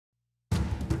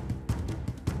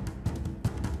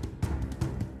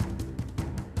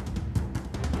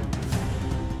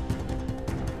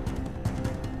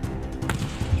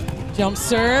Jump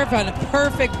serve on a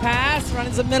perfect pass,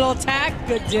 runs a middle attack,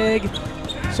 good dig.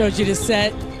 Shoji to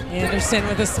set. Anderson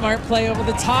with a smart play over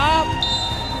the top.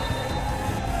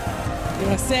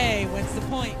 USA wins the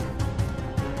point.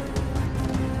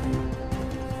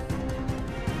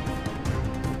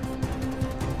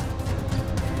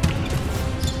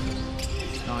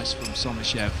 Nice from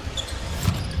Somashev.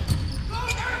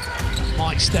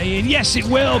 Might stay in. Yes, it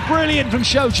will. Brilliant from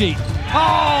Shoji.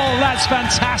 Oh, that's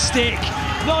fantastic.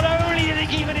 Not only did he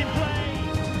keep it in play.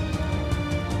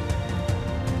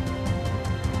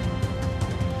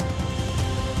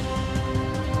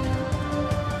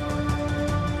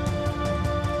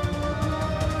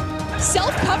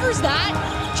 Self covers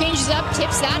that, changes up,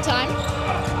 tips that time.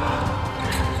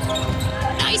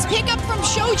 Nice pickup from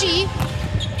Shoji.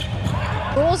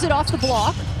 Rolls it off the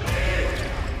block.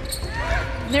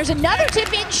 And there's another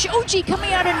tip in. Shoji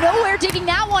coming out of nowhere, digging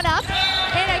that one up.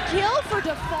 And a kill for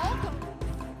default.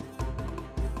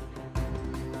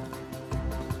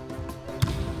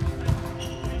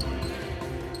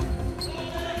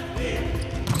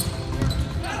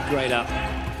 Great up.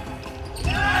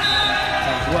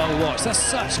 Well watched. That's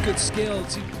such good skill.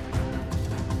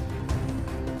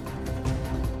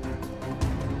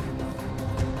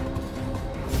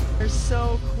 They're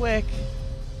so quick.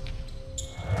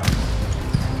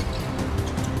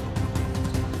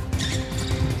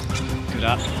 Good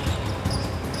up.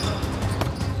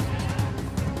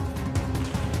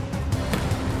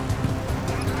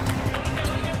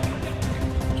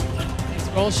 Nice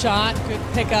roll shot, good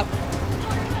pickup.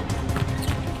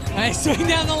 Nice swing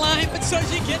down the line, but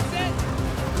Shoji gets it.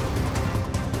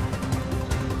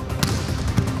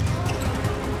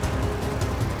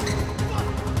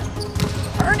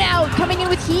 Burnout coming in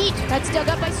with heat. That's dug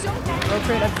up by Soka.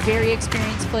 Rokrit, a very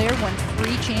experienced player, won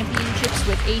 3 championships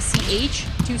with ACH,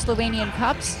 2 Slovenian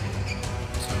Cups.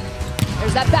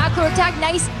 There's that back row attack.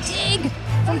 Nice dig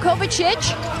from Kovacic.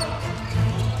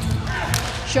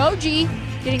 Shoji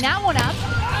getting that one up.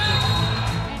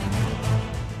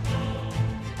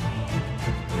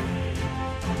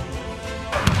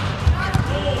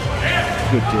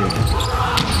 Good dig.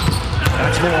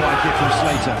 That's more like it from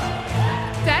Slater.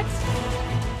 Sets.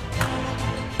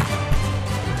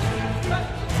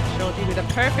 Shoji with a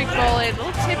perfect ball in.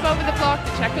 Little tip over the block.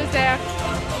 The check goes there.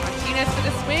 Martinez with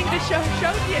a swing to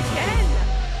Shoji again.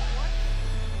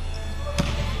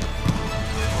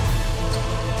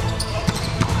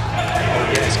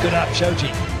 Yes, good up,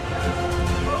 Shoji.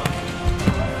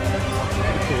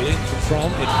 Ball in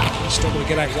from it. Struggle to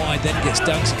get out wide, then gets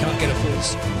done, so can't get a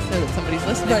force. So that somebody's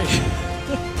listening. Right.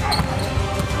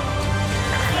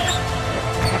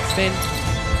 Spin.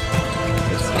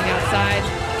 Good swing outside.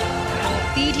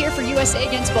 Lead here for USA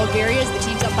against Bulgaria as the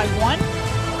team's up by 1.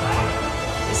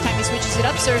 This time he switches it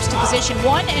up, serves to position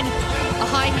 1, and a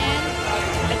high hand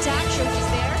attack. Shoji's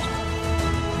there.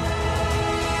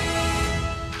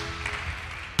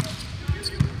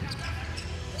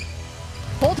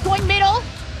 Holt going middle.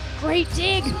 Great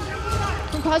dig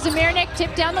from Kazimirnik.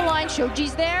 Tip down the line.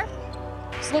 Shoji's there.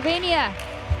 Slovenia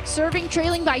serving,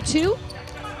 trailing by 2.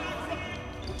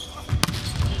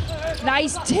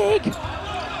 Nice dig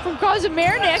from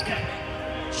Kazimirnik.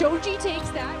 Shoji takes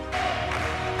that.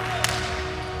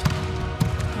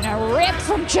 And a rip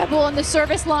from Chebul on the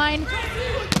service line.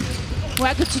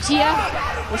 Wako Tutia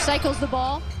recycles the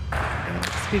ball.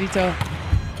 Spirito.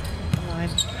 Line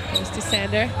goes to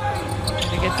Sander. And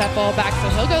he gets that ball back, so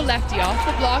he'll go lefty off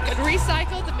the block and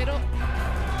recycle the middle.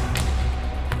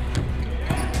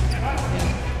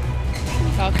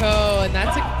 Falco, and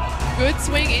that's a good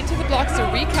swing into the block, so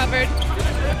recovered.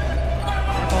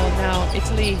 Ball now,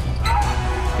 Italy.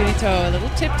 Spirito, a little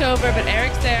tipped over, but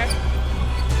Erik's there.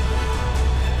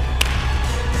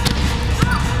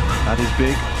 That is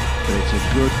big, but it's a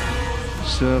good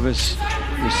service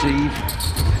receive.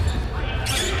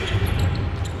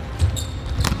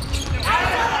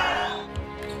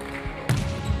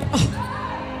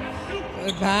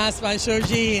 Good pass by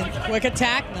Shoji, and quick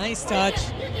attack, nice touch.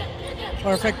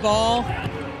 Perfect ball.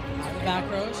 The back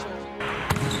row.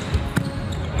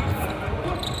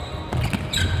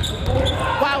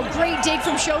 Wow, great dig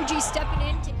from Shoji, stepping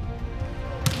in.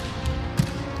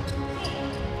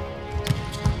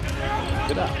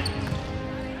 Good up.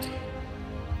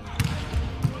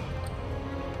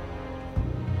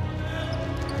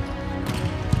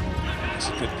 It's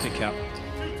a good pickup.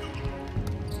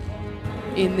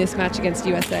 In this match against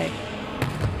USA.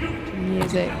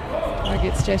 Music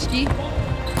targets Cheshki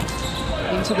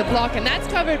into the block, and that's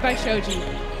covered by Shoji.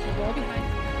 The ball behind.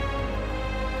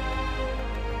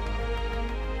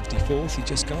 54th he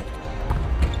just got.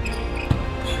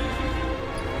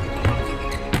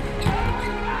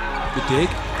 Good dig.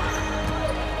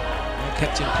 Well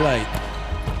kept in play.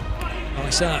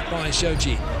 Nice up by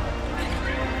Shoji.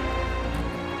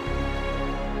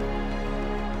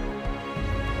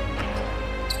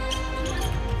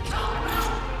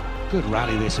 Good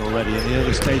rally this already in the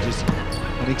early stages.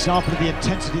 An example of the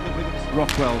intensity that Williams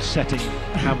Rockwell's setting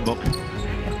handbook.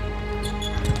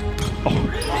 Oh,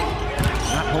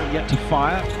 that hole yet to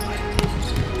fire.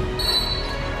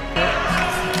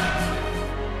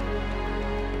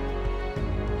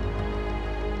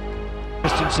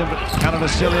 Christensen, but Canada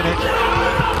still in it.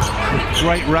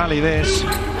 Great rally this.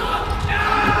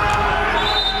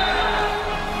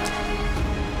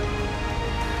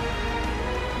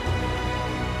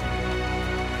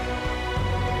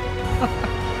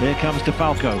 Here comes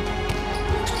DeFalco.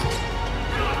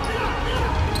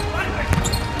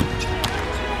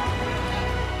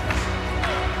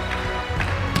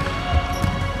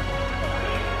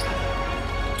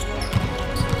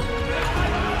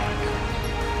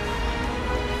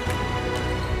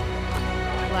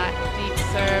 Flat, deep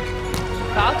serve.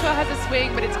 DeFalco has a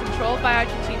swing, but it's controlled by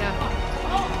Argentina.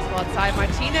 So outside,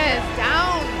 Martina is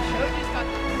down. Shoji's got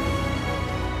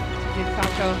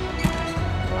DeFalco.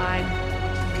 Line.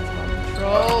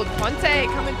 Controlled. Ponte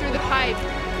coming through the pipe.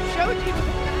 Shoji with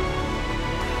the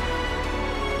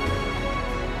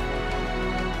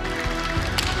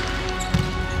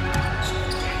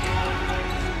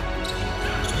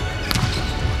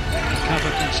Cover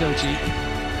from Shoji.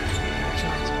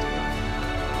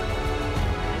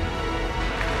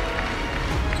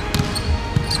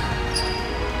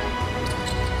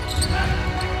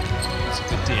 That's a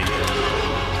good dig.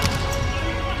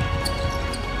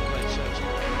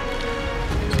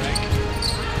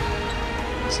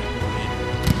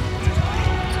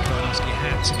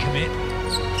 Had to commit.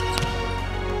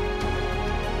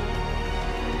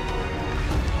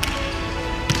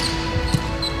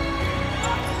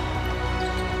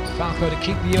 Falco to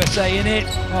keep the USA in it.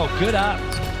 Oh, good up.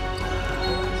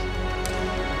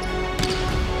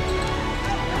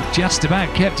 Just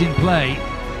about kept in play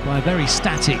by a very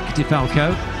static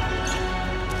DeFalco.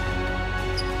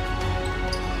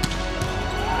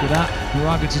 Good up,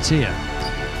 Braga Tatia.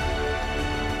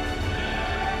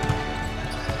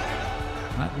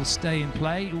 That will stay in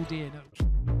play, all dear no.